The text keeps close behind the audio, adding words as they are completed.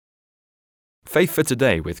Faith for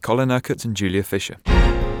Today with Colin Urquhart and Julia Fisher.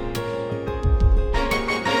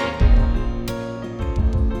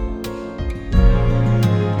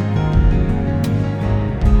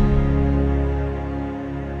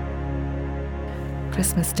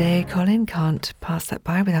 Christmas Day, Colin. Can't pass that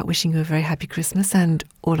by without wishing you a very happy Christmas, and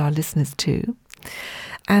all our listeners too.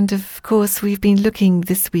 And of course, we've been looking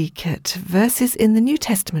this week at verses in the New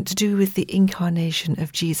Testament to do with the incarnation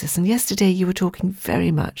of Jesus. And yesterday you were talking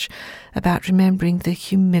very much about remembering the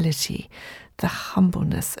humility, the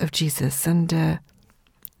humbleness of Jesus. And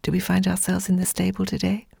do we find ourselves in the stable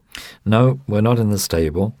today? No, we're not in the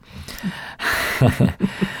stable.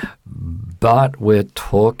 But we're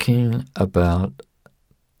talking about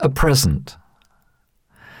a present.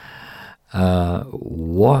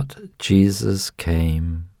 What Jesus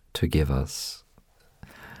came to give us.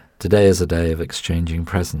 Today is a day of exchanging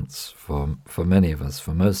presents for many of us,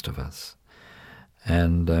 for most of us.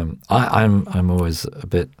 And I'm always a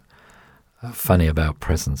bit funny about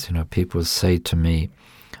presents. You know, people say to me,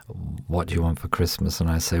 "What do you want for Christmas?" And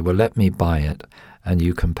I say, "Well, let me buy it and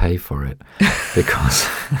you can pay for it." Because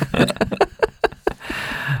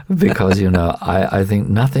Because, you know, I think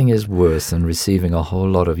nothing is worse than receiving a whole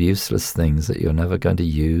lot of useless things that you're never going to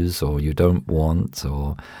use or you don't want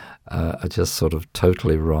or are just sort of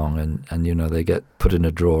totally wrong and, you know, they get put in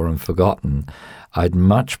a drawer and forgotten. I'd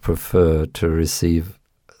much prefer to receive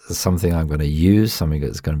something I'm going to use, something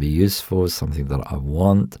that's going to be useful, something that I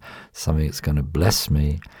want, something that's going to bless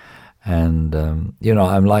me. And, you know,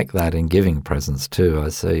 I'm like that in giving presents too. I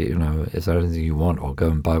say, you know, is there anything you want? Or go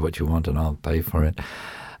and buy what you want and I'll pay for it.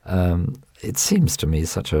 It seems to me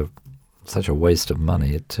such a waste of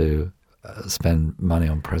money to spend money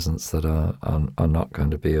on presents that are not going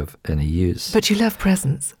to be of any use. But you love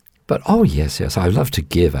presents. But, oh, yes. I love to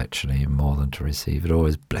give, actually, more than to receive. It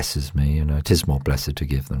always blesses me, you know. It is more blessed to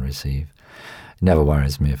give than receive. It never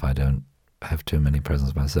worries me if I don't have too many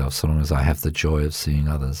presents myself, so long as I have the joy of seeing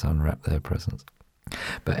others unwrap their presents.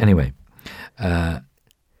 But anyway,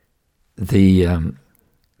 the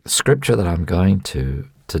scripture that I'm going to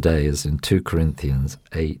today is in 2 Corinthians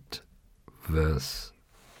 8, verse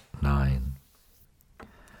 9.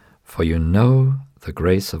 For you know the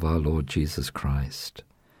grace of our Lord Jesus Christ,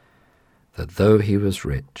 that though he was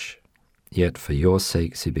rich, yet for your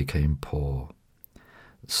sakes he became poor,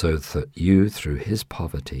 so that you through his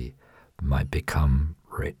poverty might become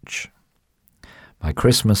rich. My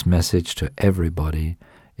Christmas message to everybody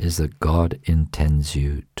is that God intends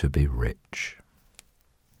you to be rich.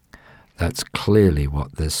 That's clearly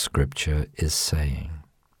what this scripture is saying.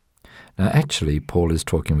 Now, actually, Paul is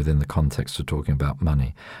talking within the context of talking about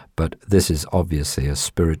money, but this is obviously a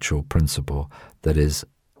spiritual principle that is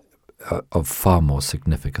of far more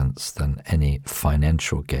significance than any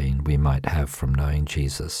financial gain we might have from knowing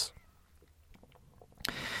Jesus.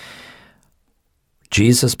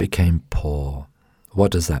 Jesus became poor.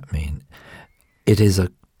 What does that mean? It is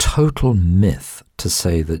a total myth to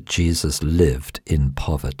say that Jesus lived in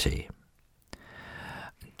poverty.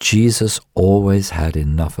 Jesus always had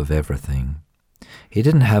enough of everything. He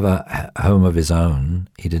didn't have a home of his own.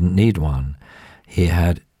 He didn't need one. He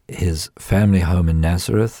had his family home in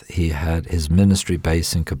Nazareth. He had his ministry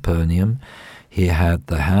base in Capernaum. He had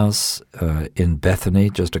the house in Bethany,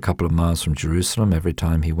 just a couple of miles from Jerusalem, every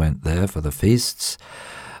time he went there for the feasts,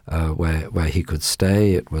 where he could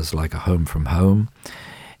stay. It was like a home from home.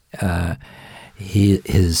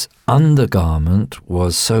 His undergarment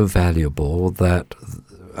was so valuable that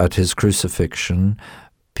at his crucifixion,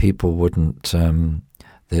 people wouldn't,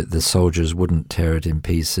 the soldiers wouldn't tear it in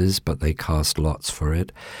pieces, but they cast lots for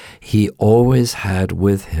it. He always had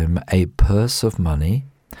with him a purse of money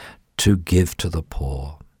to give to the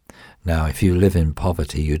poor. Now, if you live in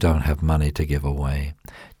poverty, you don't have money to give away.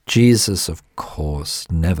 Jesus, of course,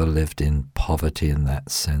 never lived in poverty in that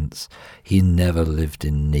sense. He never lived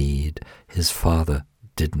in need. His Father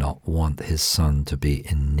did not want his Son to be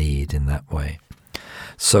in need in that way.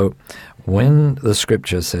 So when the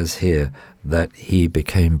scripture says here that he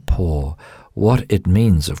became poor, what it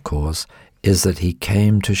means, of course, is that he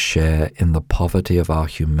came to share in the poverty of our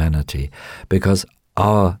humanity, because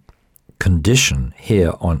our condition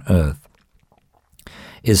here on earth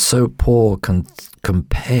is so poor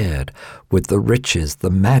compared with the riches,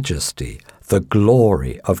 the majesty, the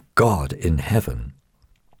glory of God in heaven.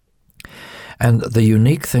 And the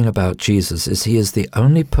unique thing about Jesus is he is the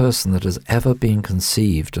only person that has ever been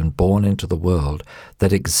conceived and born into the world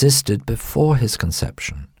that existed before his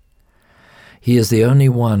conception. He is the only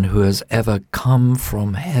one who has ever come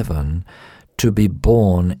from heaven to be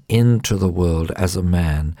born into the world as a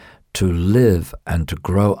man, to live and to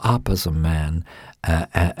grow up as a man,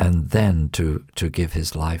 and then to give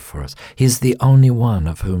his life for us. He's the only one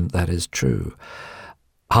of whom that is true.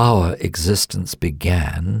 Our existence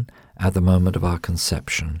began at the moment of our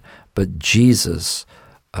conception, but Jesus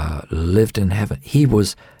lived in heaven. He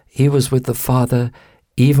was with the Father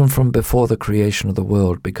even from before the creation of the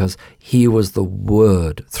world, because he was the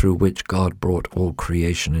Word through which God brought all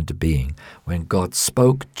creation into being. When God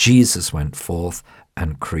spoke, Jesus went forth,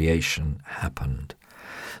 and creation happened.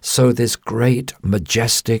 So this great,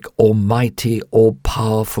 majestic, almighty,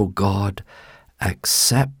 all-powerful God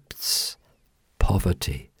accepts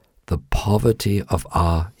poverty, the poverty of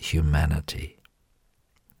our humanity.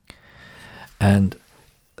 And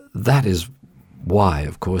that is why,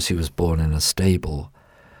 of course, he was born in a stable.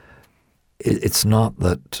 It's not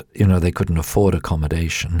that, they couldn't afford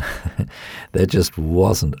accommodation. There just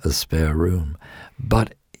wasn't a spare room.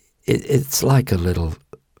 But it's like a little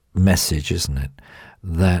message, isn't it?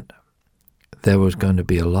 That there was going to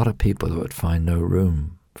be a lot of people that would find no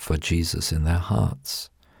room for Jesus in their hearts.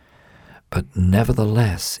 But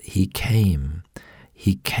nevertheless, he came,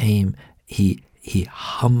 he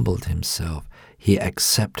humbled himself. He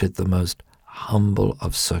accepted the most humble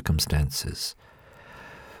of circumstances.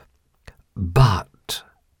 But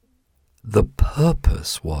the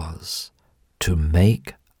purpose was to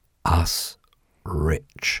make us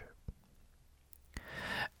rich.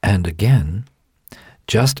 And again,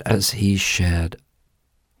 just as he shared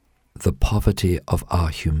the poverty of our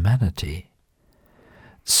humanity,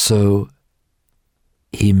 so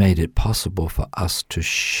he made it possible for us to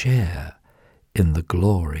share in the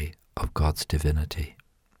glory of God's divinity,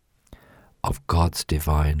 of God's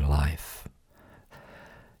divine life.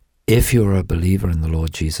 If you're a believer in the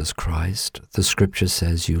Lord Jesus Christ, the Scripture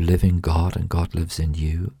says you live in God and God lives in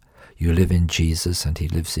you. You live in Jesus and he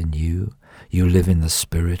lives in you. You live in the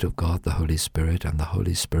Spirit of God, the Holy Spirit, and the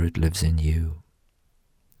Holy Spirit lives in you.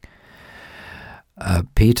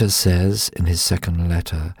 Peter says in his second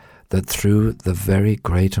letter that through the very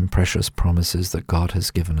great and precious promises that God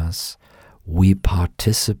has given us, we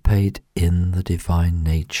participate in the divine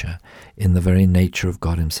nature, in the very nature of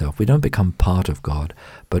God himself. We don't become part of God,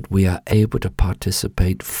 but we are able to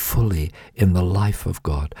participate fully in the life of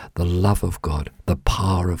God, the love of God, the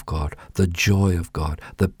power of God, the joy of God,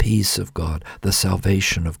 the peace of God, the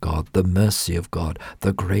salvation of God, the mercy of God,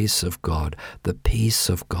 the grace of God, the peace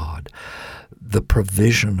of God, the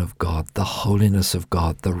provision of God, the holiness of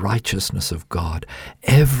God, the righteousness of God.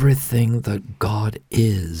 Everything that God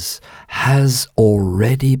is has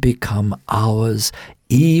already become ours,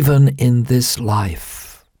 even in this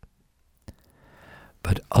life,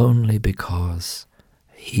 but only because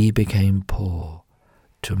he became poor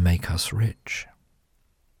to make us rich.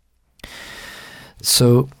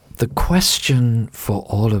 So the question for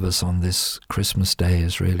all of us on this Christmas day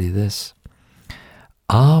is really this: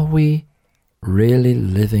 are we really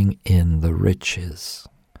living in the riches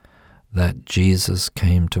that Jesus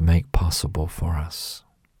came to make possible for us?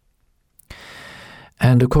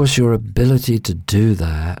 And of course, your ability to do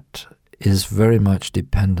that is very much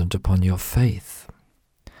dependent upon your faith,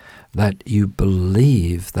 that you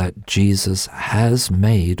believe that Jesus has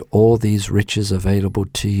made all these riches available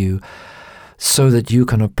to you so that you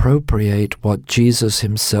can appropriate what Jesus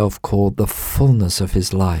himself called the fullness of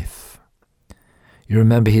his life. You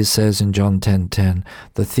remember he says in John 10:10,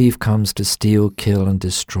 "The thief comes to steal, kill, and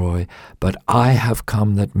destroy, but I have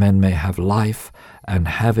come that men may have life and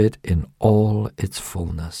have it in all its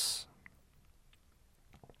fullness."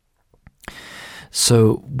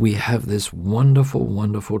 So we have this wonderful,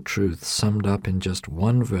 wonderful truth summed up in just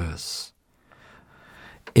one verse.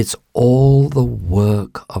 It's all the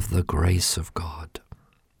work of the grace of God.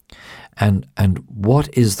 And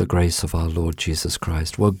what is the grace of our Lord Jesus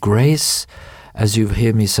Christ? Well, grace, as you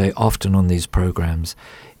hear me say often on these programs,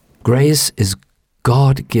 grace is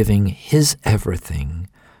God giving his everything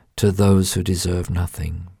to those who deserve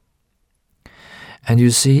nothing. And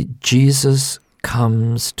you see, Jesus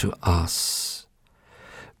comes to us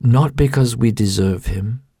not because we deserve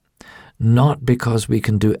him, not because we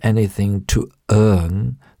can do anything to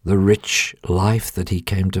earn the rich life that he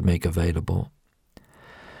came to make available.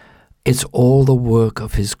 It's all the work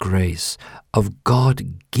of his grace, of God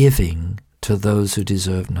giving to those who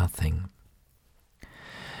deserve nothing.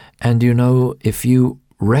 And if you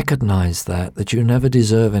recognize that you never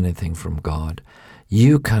deserve anything from God,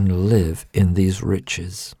 you can live in these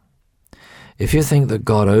riches. If you think that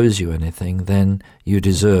God owes you anything, then you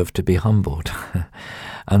deserve to be humbled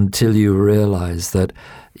until you realize that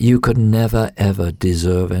you could never ever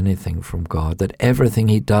deserve anything from God, that everything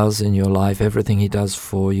He does in your life, everything He does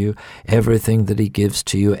for you, everything that He gives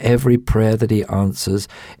to you, every prayer that He answers,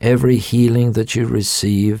 every healing that you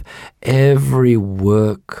receive, every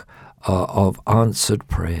work of answered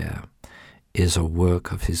prayer is a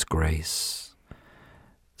work of His grace,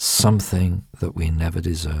 something that we never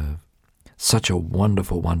deserve. Such a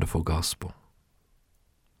wonderful, wonderful gospel.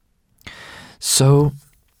 So,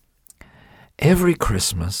 every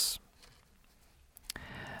Christmas,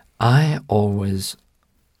 I always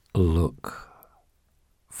look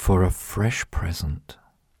for a fresh present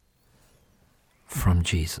from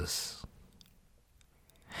Jesus.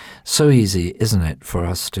 So easy, isn't it, for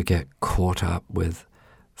us to get caught up with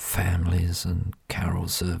families and carol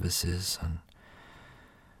services and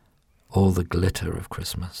all the glitter of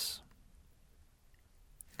Christmas,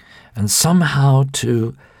 and somehow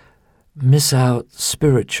to miss out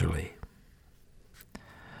spiritually.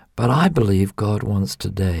 But I believe God wants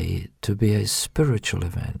today to be a spiritual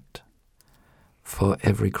event for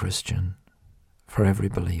every Christian, for every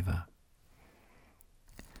believer.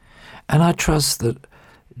 And I trust that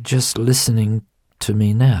just listening to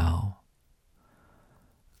me now,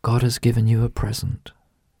 God has given you a present.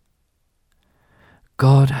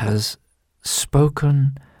 God has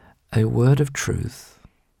spoken a word of truth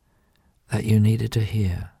that you needed to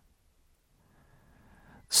hear.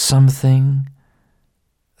 Something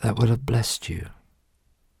that would have blessed you.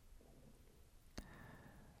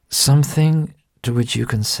 Something to which you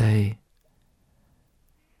can say,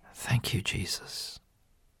 thank you, Jesus,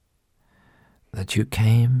 that you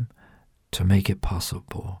came to make it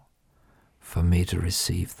possible for me to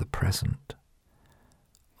receive the present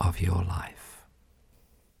of your life.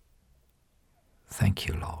 Thank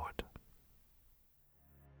you, Lord.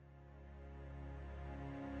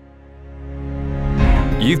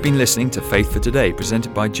 You've been listening to Faith for Today,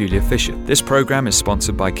 presented by Julia Fisher. This program is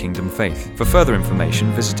sponsored by Kingdom Faith. For further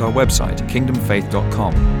information, visit our website,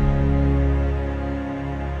 kingdomfaith.com.